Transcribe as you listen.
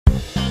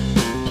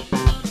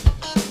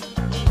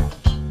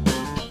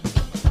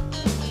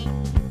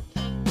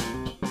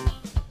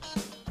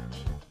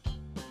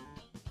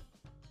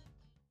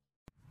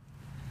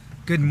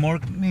Good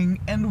morning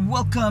and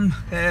welcome.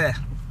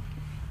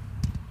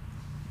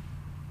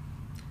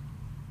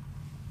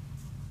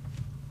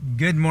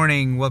 Good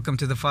morning. Welcome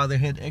to the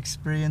Fatherhood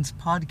Experience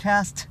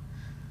podcast.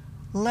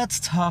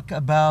 Let's talk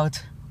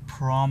about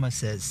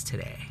promises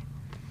today.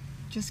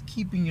 Just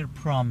keeping your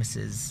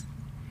promises.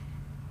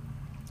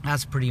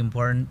 That's pretty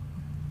important.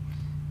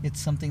 It's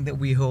something that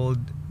we hold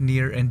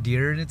near and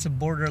dear, and it's a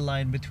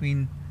borderline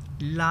between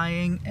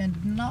lying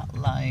and not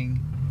lying.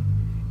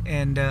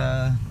 And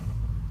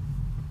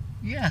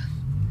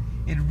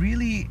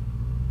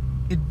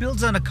it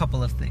builds on a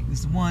couple of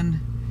things. One,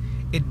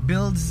 it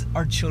builds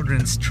our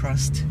children's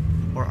trust,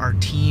 or our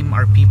team,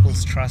 our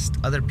people's trust,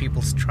 other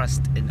people's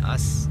trust in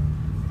us.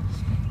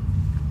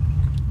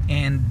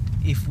 And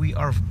if we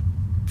are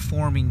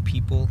forming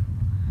people,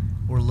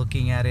 we're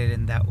looking at it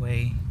in that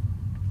way.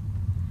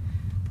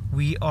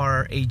 We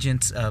are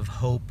agents of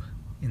hope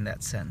in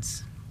that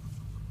sense.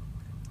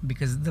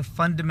 Because at the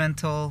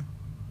fundamental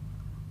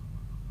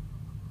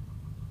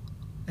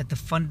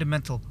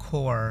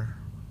core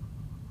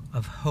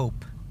of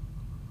hope,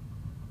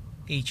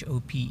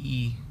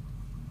 H-O-P-E,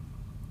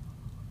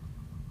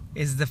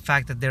 is the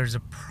fact that there's a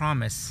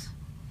promise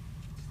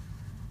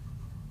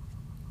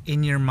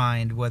in your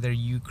mind, whether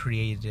you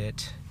created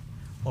it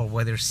or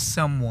whether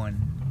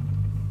someone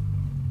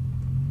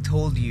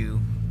told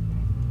you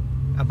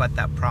about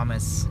that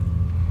promise,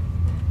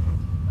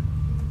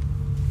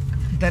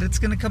 that it's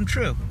going to come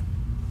true.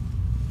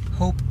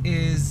 Hope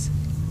is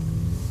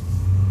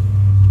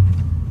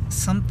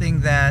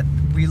something that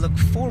we look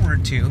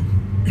forward to,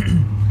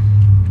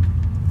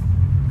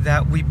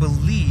 that we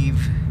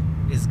believe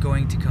is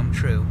going to come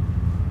true.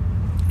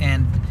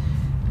 And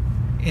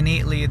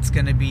innately it's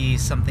going to be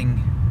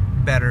something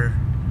better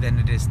than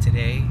it is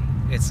today.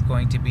 It's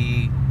going to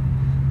be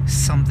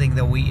something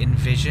that we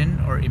envision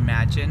or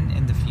imagine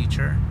in the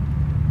future.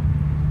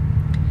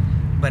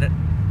 But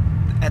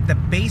at the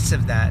base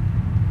of that,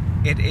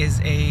 it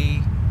is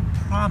a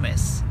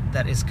promise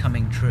that is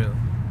coming true.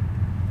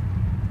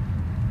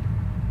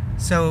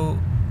 So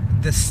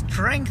the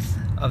strength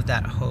of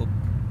that hope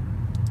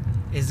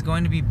is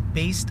going to be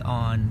based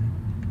on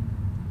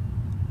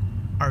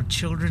our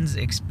children's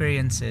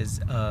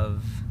experiences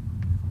of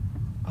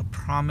a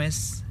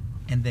promise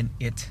and then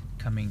it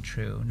coming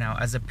true. Now,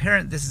 as a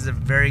parent, this is a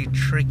very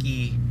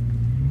tricky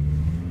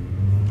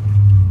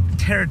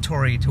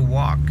territory to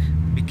walk,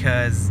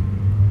 because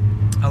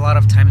a lot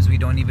of times we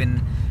don't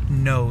even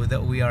know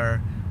that we are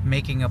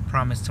making a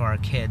promise to our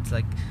kids.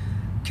 Like,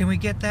 can we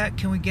get that?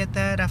 Can we get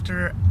that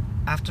after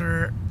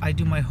I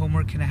do my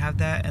homework? Can I have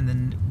that? And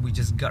then we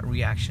just gut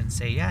reaction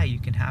say, yeah, you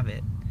can have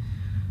it.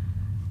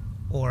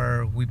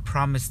 Or we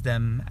promise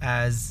them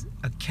as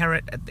a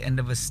carrot at the end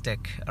of a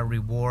stick, a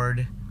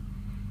reward,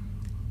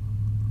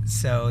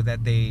 so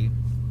that they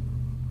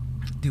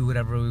do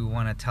whatever we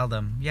want to tell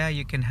them. Yeah,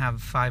 you can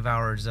have 5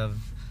 hours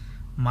of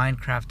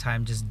Minecraft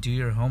time, just do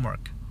your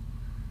homework.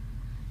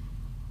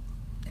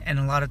 And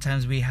a lot of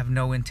times we have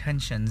no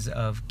intentions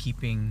of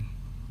keeping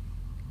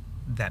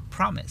that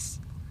promise.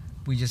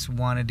 We just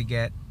wanted to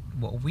get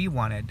what we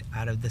wanted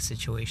out of the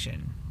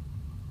situation.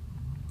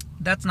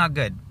 That's not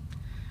good,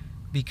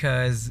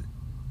 because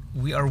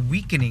we are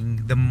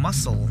weakening the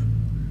muscle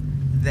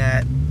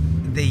that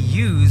they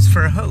use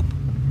for hope.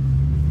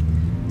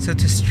 So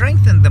to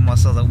strengthen the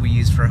muscle that we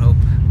use for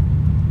hope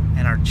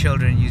and our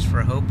children use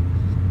for hope,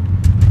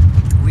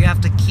 we have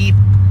to keep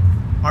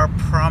our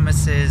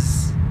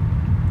promises,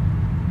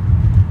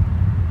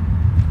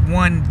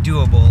 one,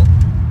 doable,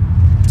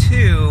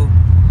 two,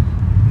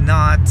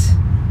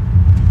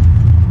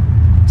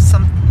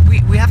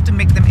 we have to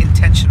make them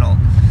intentional.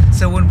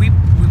 So when we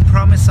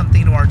promise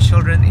something to our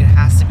children, it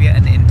has to be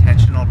an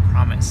intentional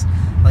promise.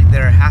 Like,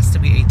 there has to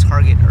be a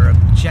target or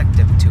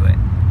objective to it.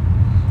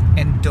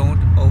 And don't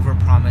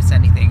overpromise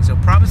anything. So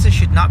promises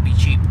should not be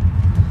cheap.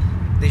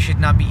 They should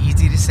not be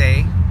easy to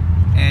say,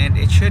 and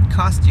it should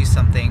cost you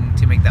something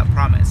to make that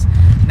promise.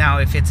 Now,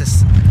 if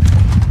it's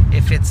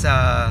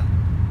a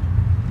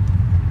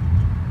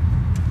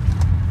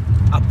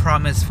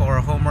promise for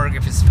homework,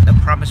 if it's a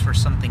promise for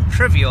something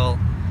trivial,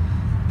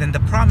 then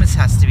the promise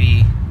has to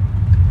be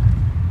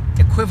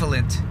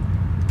equivalent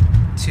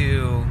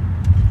to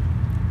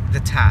the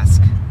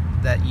task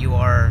that you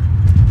are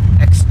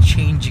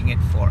exchanging it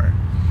for.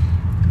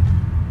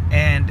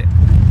 And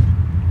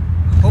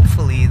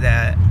hopefully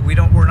that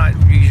we're not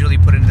usually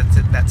put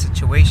into that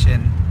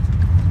situation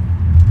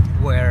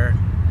where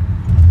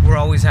we're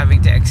always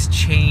having to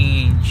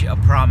exchange a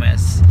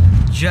promise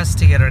just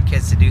to get our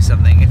kids to do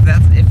something.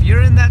 If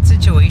you're in that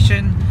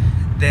situation,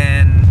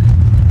 then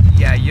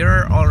yeah,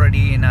 you're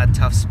already in a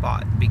tough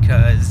spot,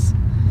 because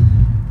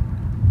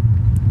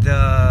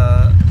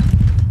the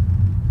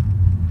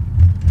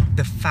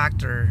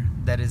factor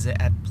that is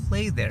at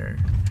play there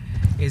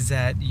is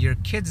that your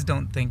kids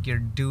don't think you're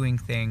doing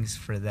things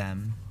for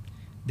them.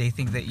 They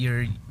think that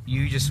you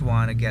just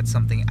want to get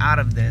something out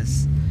of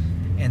this,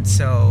 and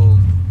so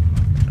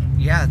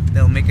yeah,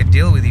 they'll make a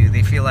deal with you.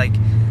 They feel like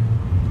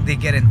they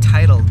get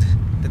entitled,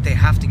 that they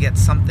have to get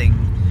something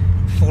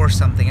for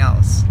something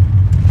else.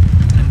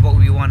 And And what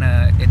we want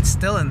to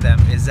instill in them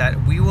is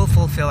that we will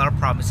fulfill our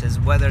promises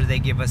whether they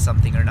give us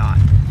something or not.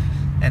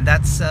 And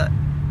that's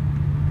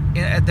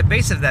at the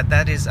base of that,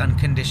 that is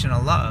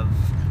unconditional love.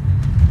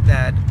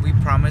 That we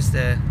promise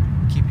to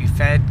keep you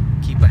fed,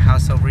 keep a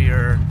house over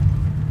your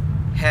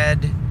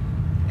head,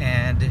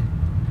 and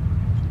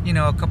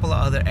a couple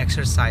of other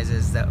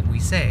exercises that we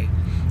say.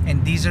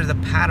 And these are the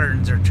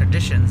patterns or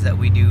traditions that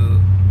we do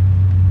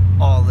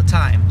all the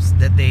times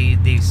that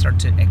they start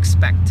to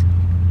expect.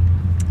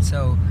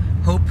 So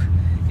hope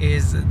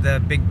is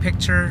the big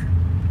picture.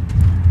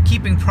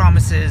 Keeping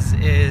promises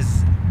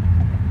is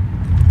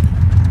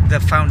the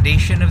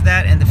foundation of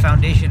that, and the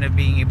foundation of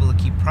being able to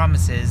keep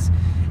promises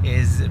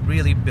is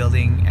really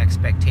building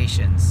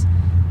expectations.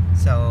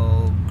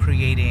 So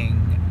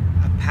creating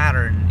a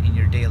pattern in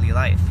your daily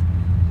life.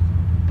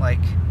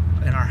 Like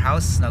in our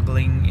house,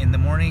 snuggling in the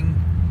morning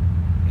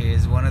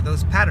is one of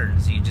those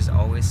patterns. You just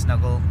always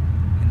snuggle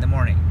in the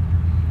morning.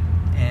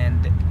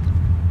 And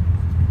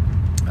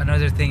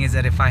another thing is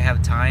that if I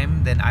have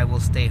time, then I will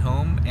stay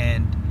home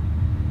and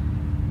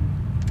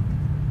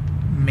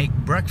make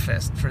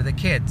breakfast for the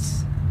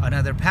kids.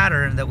 Another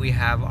pattern that we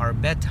have are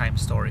bedtime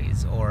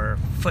stories or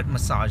foot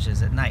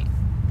massages at night.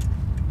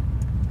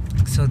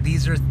 So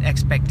these are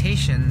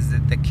expectations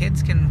that the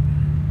kids can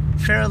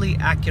fairly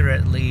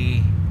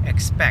accurately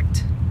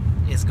expect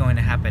is going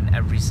to happen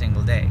every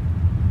single day.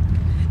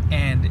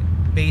 And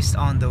based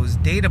on those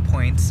data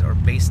points, or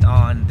based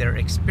on their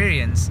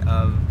experience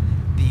of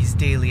these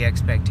daily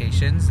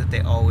expectations that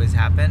they always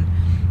happen,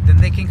 then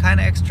they can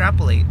kind of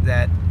extrapolate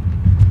that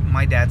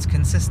my dad's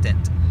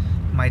consistent.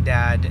 My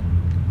dad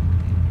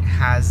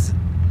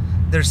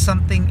there's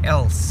something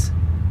else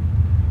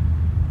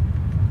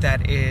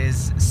that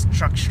is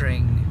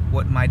structuring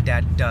what my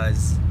dad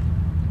does,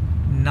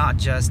 not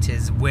just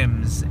his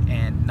whims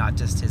and not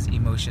just his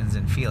emotions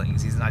and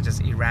feelings. He's not just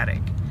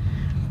erratic,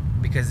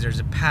 because there's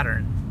a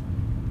pattern.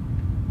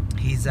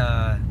 He's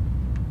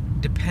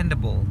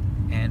dependable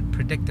and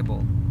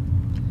predictable.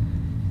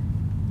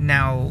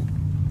 Now,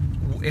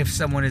 if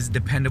someone is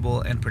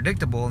dependable and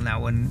predictable, now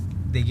when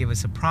they give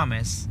us a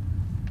promise,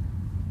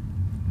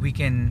 we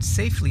can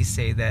safely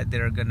say that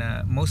they're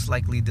gonna most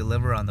likely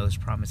deliver on those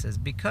promises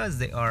because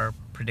they are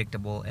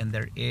predictable and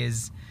there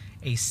is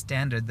a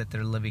standard that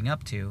they're living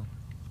up to.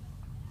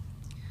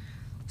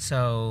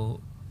 So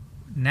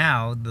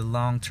now the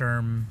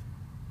long-term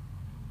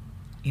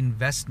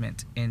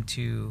investment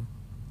into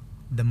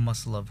the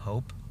muscle of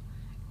hope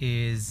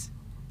is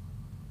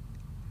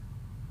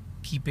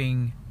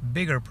keeping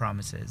bigger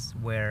promises,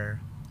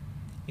 where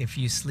if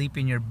you sleep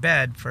in your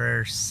bed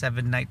for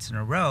 7 nights in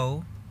a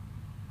row,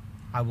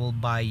 I will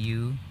buy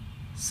you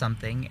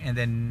something, and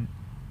then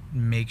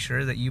make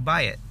sure that you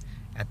buy it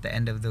at the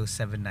end of those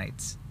 7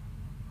 nights.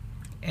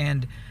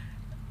 And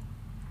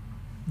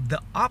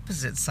the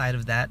opposite side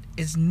of that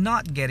is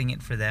not getting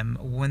it for them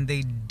when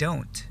they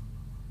don't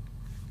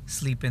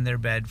sleep in their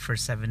bed for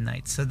 7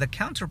 nights. So the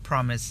counter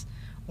promise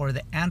or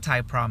the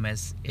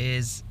anti-promise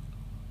is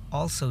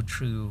also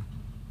true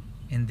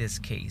in this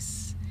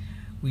case.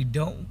 We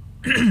don't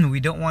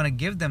want to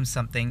give them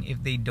something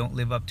if they don't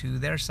live up to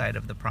their side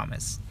of the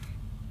promise.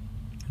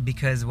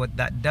 Because what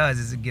that does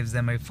is it gives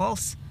them a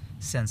false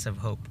sense of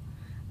hope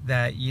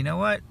that, you know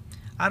what,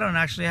 I don't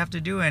actually have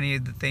to do any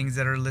of the things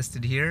that are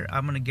listed here.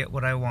 I'm going to get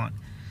what I want.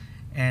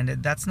 And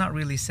that's not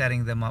really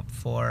setting them up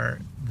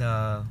for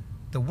the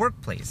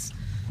workplace.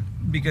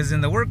 Because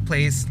in the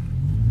workplace,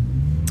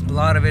 a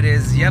lot of it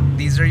is, yep,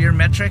 these are your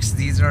metrics,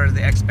 these are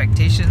the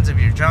expectations of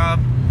your job,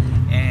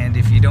 and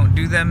if you don't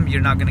do them,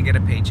 you're not going to get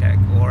a paycheck,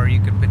 or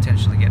you could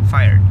potentially get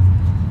fired.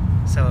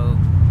 So,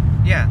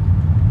 yeah.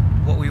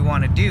 What we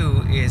want to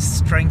do is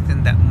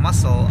strengthen that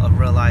muscle of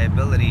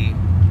reliability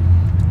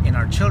in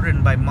our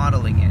children by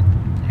modeling it.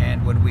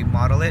 And when we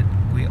model it,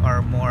 we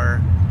are more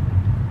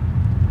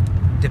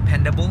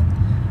dependable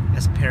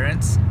as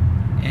parents,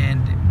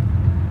 and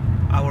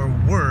our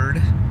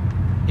word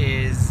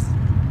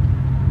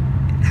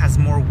has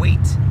more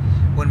weight.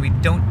 When we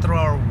don't throw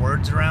our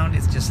words around,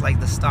 it's just like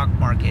the stock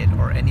market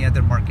or any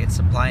other market,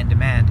 supply and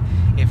demand.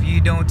 If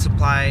you don't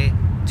supply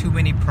too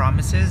many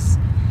promises,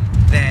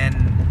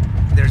 then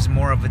there's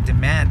more of a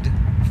demand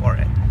for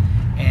it.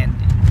 And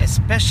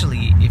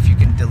especially if you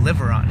can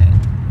deliver on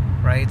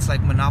it, right? It's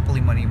like monopoly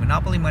money.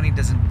 Monopoly money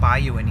doesn't buy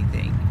you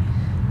anything,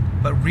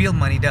 but real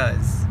money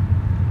does.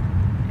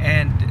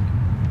 And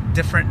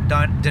different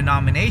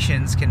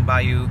denominations can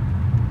buy you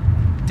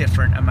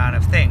different amount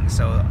of things.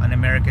 So an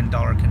American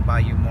dollar can buy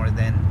you more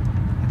than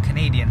a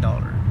Canadian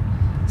dollar.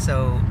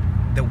 So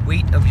the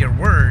weight of your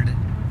word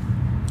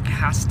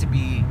has to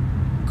be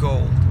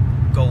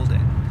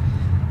golden.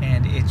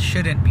 And it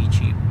shouldn't be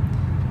cheap.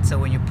 So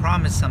when you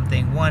promise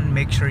something, one,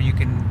 make sure they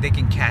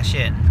can cash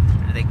in,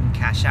 or they can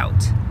cash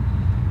out.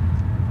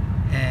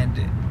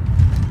 And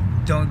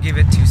don't give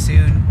it too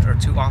soon or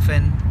too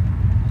often.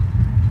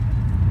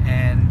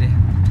 And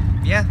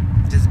yeah,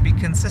 just be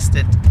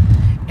consistent.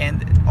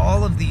 And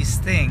all of these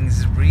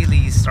things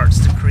really starts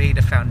to create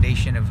a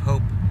foundation of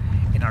hope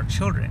in in our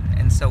children.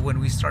 And so when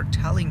we start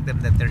telling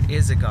them that there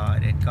is a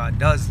God and God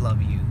does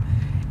love you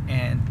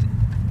and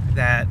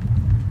that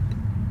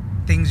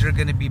things are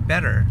going to be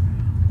better,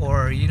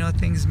 or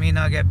things may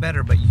not get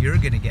better, but you're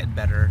going to get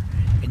better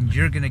and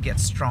you're going to get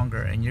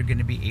stronger and you're going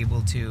to be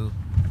able to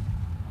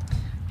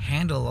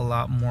handle a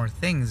lot more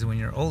things when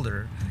you're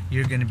older.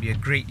 You're going to be a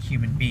great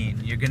human being.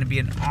 You're going to be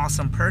an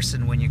awesome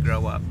person when you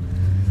grow up.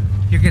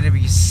 You're going to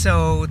be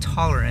so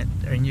tolerant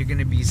and you're going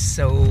to be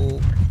so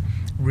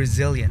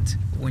resilient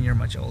when you're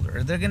much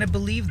older. They're going to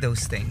believe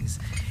those things,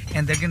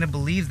 and they're going to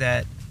believe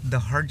that the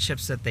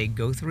hardships that they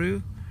go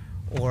through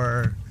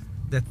or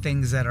the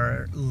things that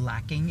are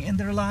lacking in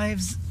their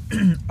lives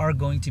are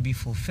going to be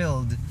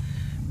fulfilled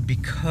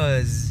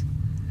because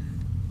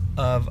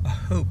of a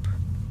hope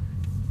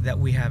that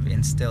we have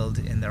instilled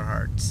in their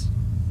hearts.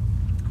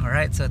 All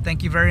right, so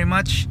thank you very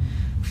much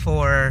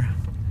for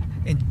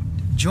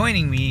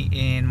joining me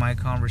in my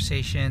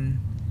conversation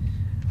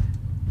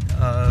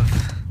of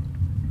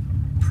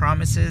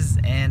promises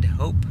and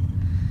hope.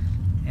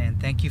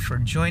 And thank you for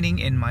joining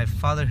in my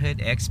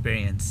fatherhood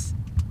experience.